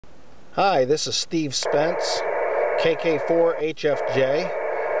Hi, this is Steve Spence, KK4HFJ,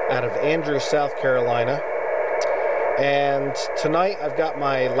 out of Andrews, South Carolina. And tonight I've got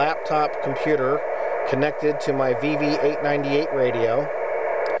my laptop computer connected to my VV-898 radio.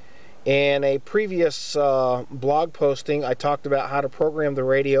 In a previous blog posting, I talked about how to program the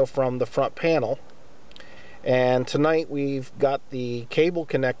radio from the front panel. And tonight we've got the cable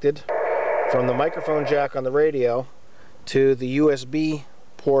connected from the microphone jack on the radio to the USB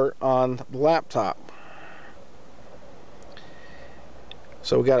port on the laptop.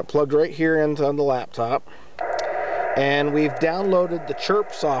 So we got it plugged right here into the laptop, and we've downloaded the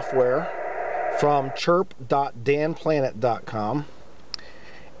Chirp software from chirp.danplanet.com.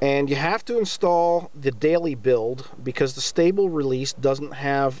 and you have to install the daily build because the stable release doesn't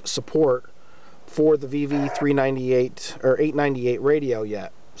have support for the VV-398 or 898 radio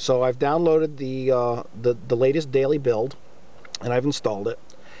yet. So I've downloaded the latest daily build, and I've installed it.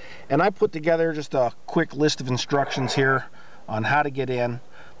 And I put together just a quick list of instructions here on how to get in.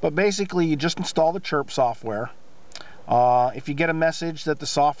 But basically, you just install the Chirp software. If you get a message that the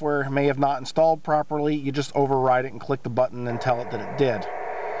software may have not installed properly, you just override it and click the button and tell it that it did.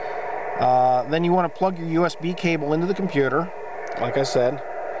 Then you want to plug your USB cable into the computer, like I said.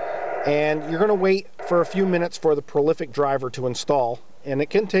 And you're going to wait for a few minutes for the prolific driver to install. And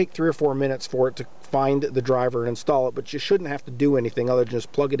it can take 3 or 4 minutes for it to find the driver and install it, but you shouldn't have to do anything other than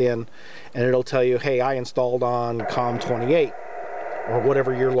just plug it in, and it'll tell you, hey, I installed on COM28, or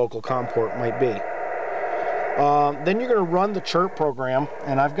whatever your local COM port might be. Then you're going to run the Chirp program,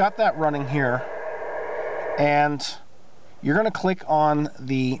 and I've got that running here, and you're going to click on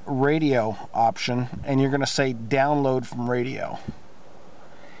the radio option, and you're going to say download from radio.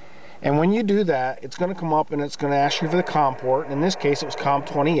 And when you do that, it's going to come up and it's going to ask you for the COM port. In this case, it was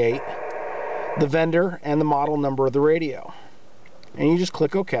COM28, the vendor, and the model number of the radio. And you just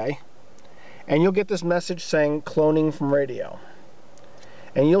click OK. And you'll get this message saying cloning from radio.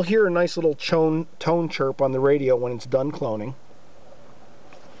 And you'll hear a nice little tone chirp on the radio when it's done cloning.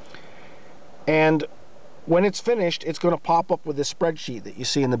 And when it's finished, it's going to pop up with this spreadsheet that you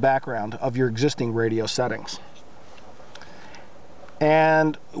see in the background of your existing radio settings.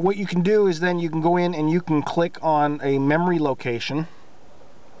 And what you can do is then you can go in and you can click on a memory location,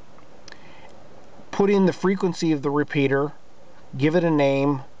 put in the frequency of the repeater, give it a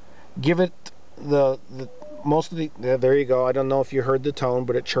name, give it there you go. I don't know if you heard the tone,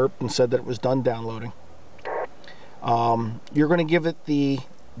 but it chirped and said that it was done downloading. You're going to give it the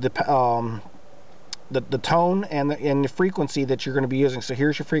tone and the frequency that you're going to be using. So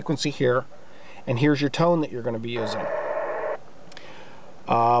here's your frequency here, and here's your tone that you're going to be using.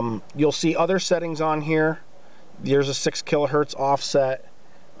 You'll see other settings on here. There's a 6 kilohertz offset.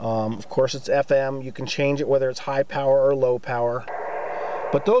 Of course, it's FM. You can change it whether it's high power or low power.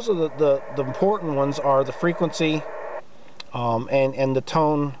 But those are the important ones are the frequency and the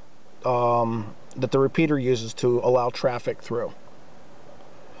tone that the repeater uses to allow traffic through.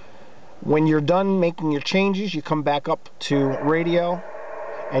 When you're done making your changes, you come back up to radio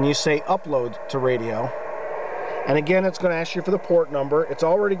and you say upload to radio. And again, it's going to ask you for the port number. It's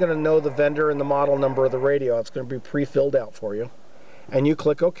already going to know the vendor and the model number of the radio. It's going to be pre-filled out for you. And you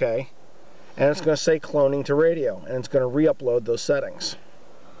click OK. And it's going to say cloning to radio. And it's going to re-upload those settings.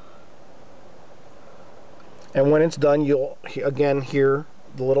 And when it's done, you'll again hear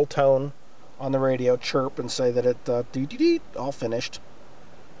the little tone on the radio chirp and say that it all finished.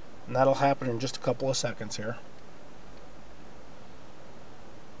 And that'll happen in just a couple of seconds here.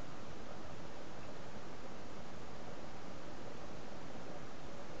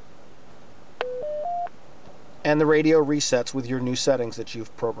 And the radio resets with your new settings that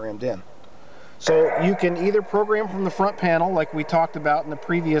you've programmed in. So you can either program from the front panel like we talked about in the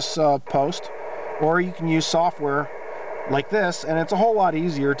previous post, or you can use software like this, and it's a whole lot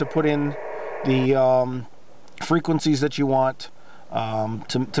easier to put in the frequencies that you want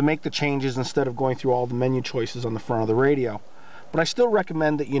to make the changes instead of going through all the menu choices on the front of the radio. But I still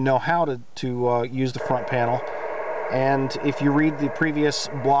recommend that you know how to use the front panel. And if you read the previous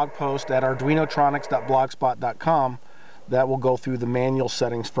blog post at arduinotronics.blogspot.com, that will go through the manual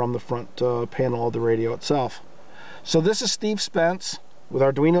settings from the front panel of the radio itself. So this is Steve Spence with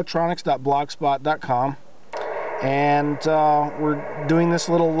arduinotronics.blogspot.com, and we're doing this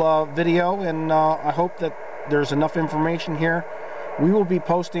little video, and I hope that there's enough information here. We will be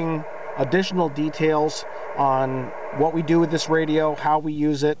posting additional details on what we do with this radio, how we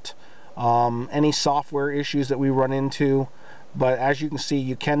use it, any software issues that we run into. But as you can see,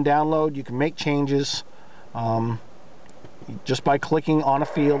 you can download, you can make changes just by clicking on a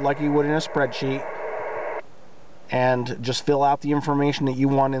field like you would in a spreadsheet, and just fill out the information that you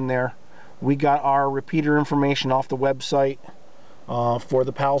want in there, We got our repeater information off the website for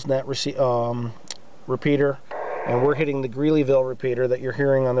the PalsNet repeater, and we're hitting the Greeleyville repeater that you're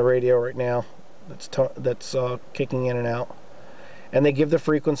hearing on the radio right now. That's kicking in and out. And they give the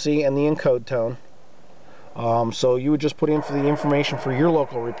frequency and the encode tone. So you would just put in for the information for your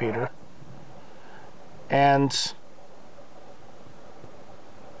local repeater. And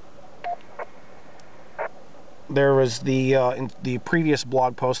there was in the previous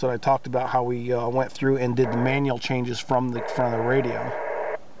blog post that I talked about how we went through and did the manual changes from the front of the radio.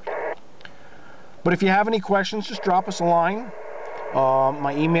 But if you have any questions, just drop us a line.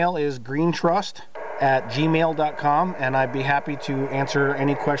 My email is greentrust@gmail.com, and I'd be happy to answer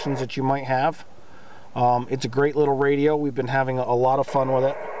any questions that you might have. It's a great little radio. We've been having a lot of fun with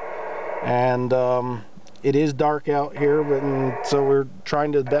it. And it is dark out here, so we're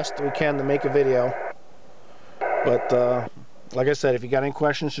trying the best we can to make a video. But like I said, if you got any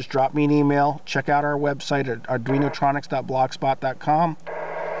questions, just drop me an email. Check out our website at arduinotronics.blogspot.com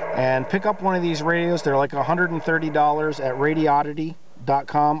and pick up one of these radios. They're like $130 at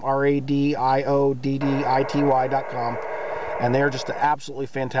radioddity.com, RADIODDITY.com, and they're just an absolutely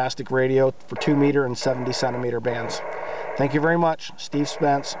fantastic radio for 2-meter and 70-centimeter bands. Thank you very much. Steve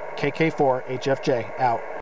Spence, KK4HFJ, out.